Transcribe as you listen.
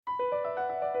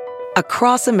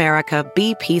Across America,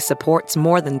 BP supports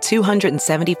more than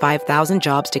 275,000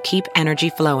 jobs to keep energy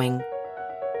flowing.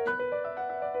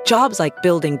 Jobs like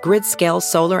building grid-scale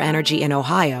solar energy in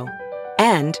Ohio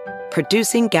and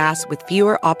producing gas with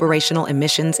fewer operational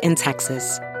emissions in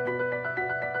Texas.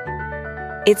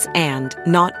 It's and,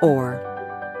 not or.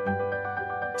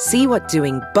 See what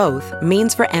doing both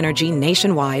means for energy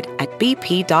nationwide at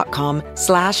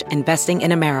bp.com/investing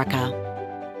in America.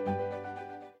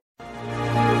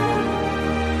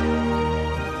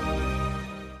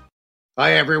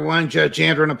 Hi, everyone. Judge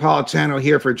Andrew Napolitano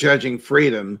here for Judging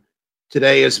Freedom.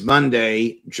 Today is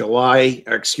Monday, August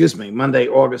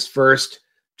 1st,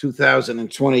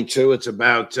 2022. It's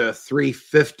about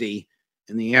 3:50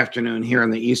 in the afternoon here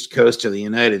on the East Coast of the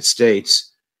United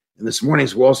States. And this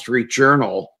morning's Wall Street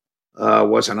Journal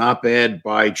was an op-ed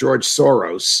by George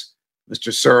Soros.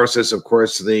 Mr. Soros is, of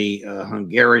course, the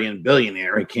Hungarian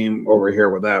billionaire. He came over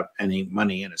here without any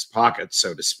money in his pocket,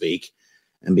 so to speak,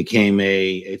 and became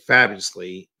a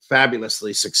fabulously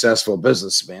successful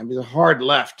businessman. He's a hard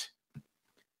left.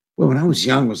 Well, when I was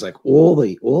young, it was like all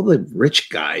the rich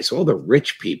guys, all the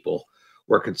rich people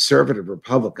were conservative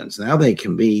Republicans. Now they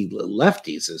can be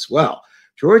lefties as well.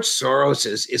 George Soros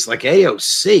is like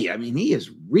AOC. I mean, he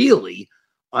is really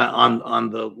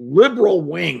on the liberal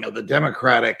wing of the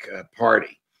Democratic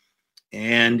Party.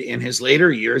 And in his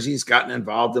later years, he's gotten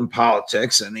involved in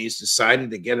politics, and he's decided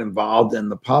to get involved in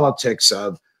the politics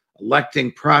of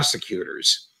electing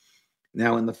prosecutors.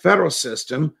 Now, in the federal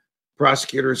system,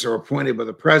 prosecutors are appointed by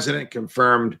the president,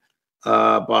 confirmed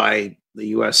by the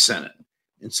U.S. Senate.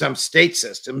 In some state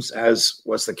systems, as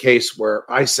was the case where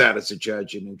I sat as a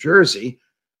judge in New Jersey,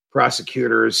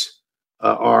 prosecutors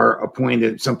are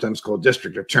appointed, sometimes called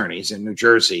district attorneys. In New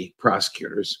Jersey,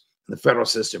 prosecutors. In the federal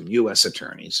system, U.S.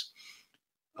 attorneys.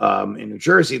 In New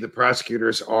Jersey, the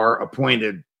prosecutors are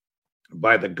appointed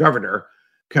by the governor,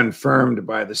 confirmed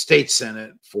by the state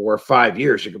Senate for 5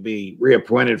 years. You could be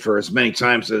reappointed for as many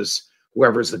times as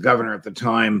whoever's the governor at the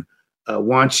time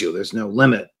wants you. There's no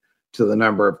limit to the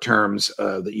number of terms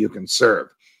that you can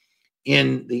serve.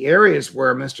 In the areas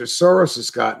where Mr. Soros has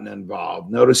gotten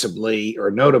involved, notably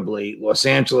Los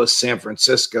Angeles, San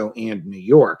Francisco, and New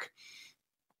York,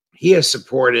 he has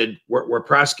supported, where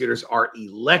prosecutors are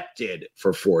elected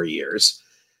for 4 years,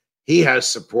 he has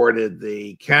supported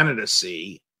the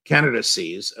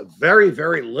candidacies of very,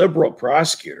 very liberal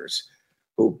prosecutors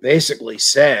who basically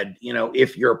said,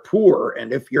 if you're poor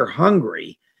and if you're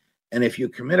hungry and if you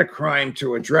commit a crime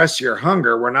to address your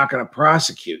hunger, we're not going to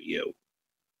prosecute you.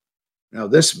 Now,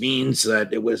 this means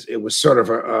that it was sort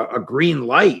of a green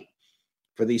light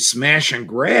for these smash and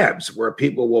grabs where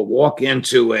people will walk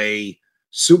into a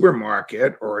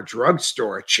supermarket or a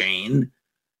drugstore chain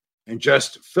and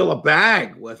just fill a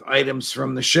bag with items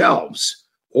from the shelves.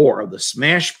 Or the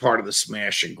smash part of the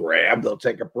smash and grab, they'll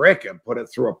take a brick and put it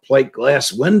through a plate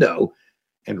glass window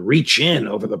and reach in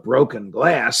over the broken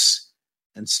glass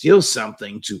and steal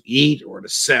something to eat or to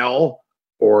sell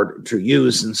or to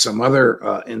use in some other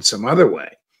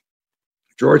way.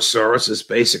 George Soros has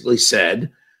basically said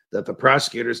that the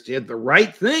prosecutors did the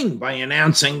right thing by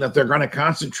announcing that they're going to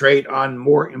concentrate on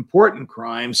more important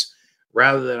crimes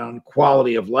rather than on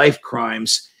quality of life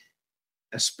crimes,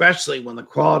 especially when the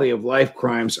quality of life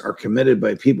crimes are committed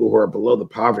by people who are below the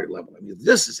poverty level. I mean,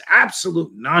 this is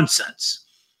absolute nonsense.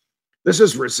 This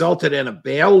has resulted in a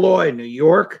bail law in New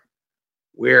York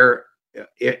where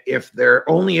if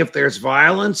there's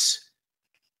violence,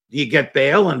 you get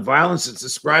bail, and violence is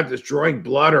described as drawing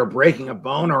blood or breaking a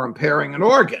bone or impairing an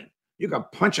organ. You can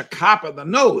punch a cop in the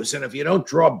nose, and if you don't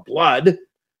draw blood,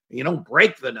 you don't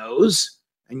break the nose,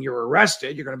 and you're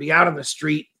arrested, you're going to be out on the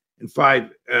street in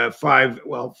 5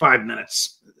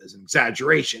 minutes is an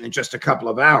exaggeration, in just a couple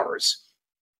of hours.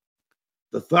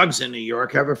 The thugs in New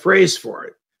York have a phrase for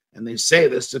it, and they say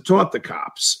this to taunt the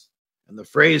cops. And the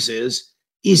phrase is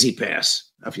Easy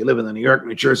Pass. Now, if you live in the New York,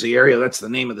 New Jersey area, that's the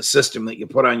name of the system that you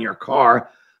put on your car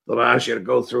that allows you to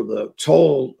go through the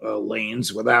toll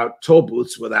lanes without toll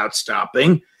booths without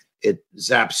stopping. It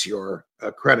zaps your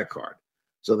credit card.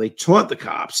 So they taunt the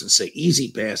cops and say,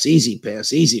 Easy Pass, Easy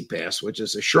Pass, Easy Pass, which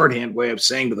is a shorthand way of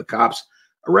saying to the cops,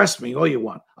 arrest me all you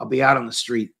want. I'll be out on the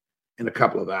street in a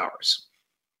couple of hours.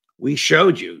 We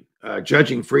showed you,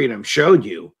 Judging Freedom showed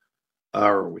you,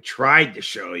 or we tried to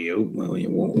show you,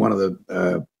 one of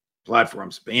the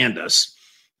platforms banned us,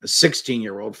 a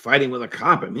 16-year-old fighting with a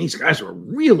cop. I mean, these guys were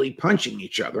really punching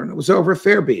each other, and it was over a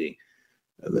fare beating.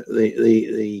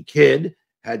 The kid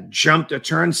had jumped a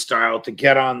turnstile to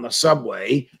get on the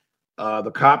subway.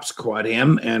 The cops caught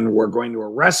him and were going to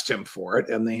arrest him for it,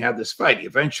 and they had this fight. He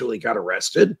eventually got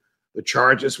arrested, the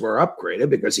charges were upgraded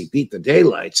because he beat the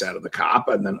daylights out of the cop,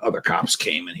 and then other cops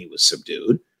came and he was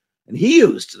subdued. And he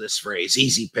used this phrase,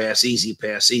 easy pass, easy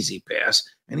pass, easy pass,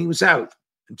 and he was out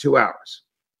in 2 hours.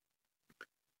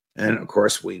 And of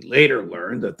course, we later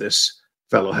learned that this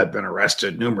fellow had been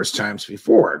arrested numerous times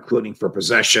before, including for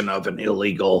possession of an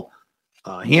illegal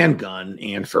handgun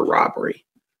and for robbery.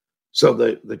 So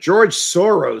the George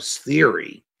Soros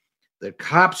theory that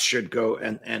cops should go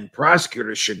and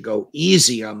prosecutors should go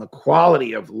easy on the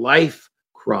quality of life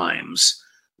crimes,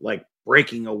 like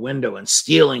breaking a window and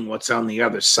stealing what's on the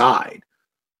other side,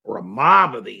 or a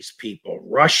mob of these people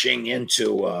rushing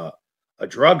into a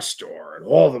drugstore and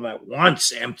all of them at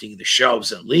once emptying the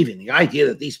shelves and leaving. The idea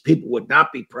that these people would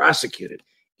not be prosecuted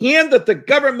and that the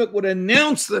government would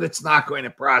announce that it's not going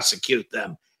to prosecute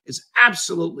them is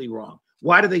absolutely wrong.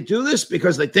 Why do they do this?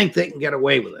 Because they think they can get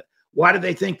away with it. Why do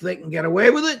they think they can get away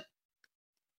with it?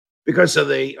 Because of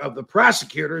the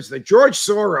prosecutors that George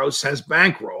Soros has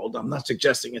bankrolled. I'm not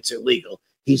suggesting it's illegal.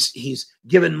 He's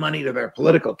given money to their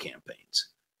political campaigns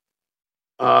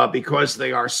because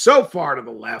they are so far to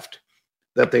the left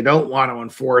that they don't want to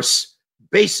enforce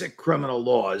basic criminal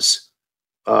laws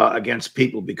against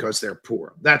people because they're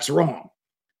poor. That's wrong.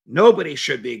 Nobody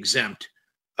should be exempt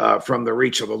from the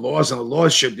reach of the laws, and the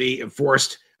laws should be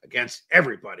enforced against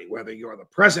everybody, whether you're the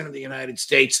president of the United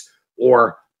States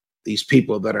or these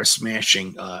people that are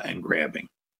smashing and grabbing.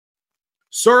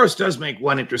 Soros does make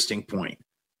one interesting point,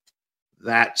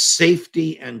 that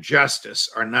safety and justice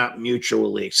are not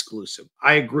mutually exclusive.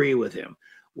 I agree with him.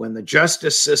 When the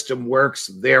justice system works,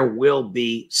 there will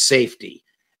be safety.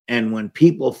 And when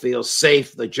people feel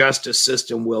safe, the justice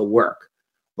system will work.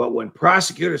 But when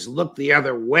prosecutors look the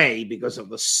other way because of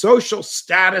the social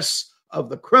status of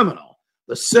the criminal,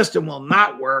 the system will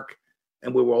not work,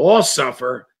 and we will all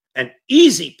suffer. An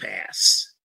easy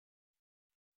pass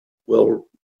will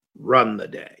run the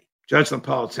day. Judge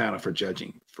Napolitano for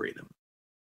Judging Freedom.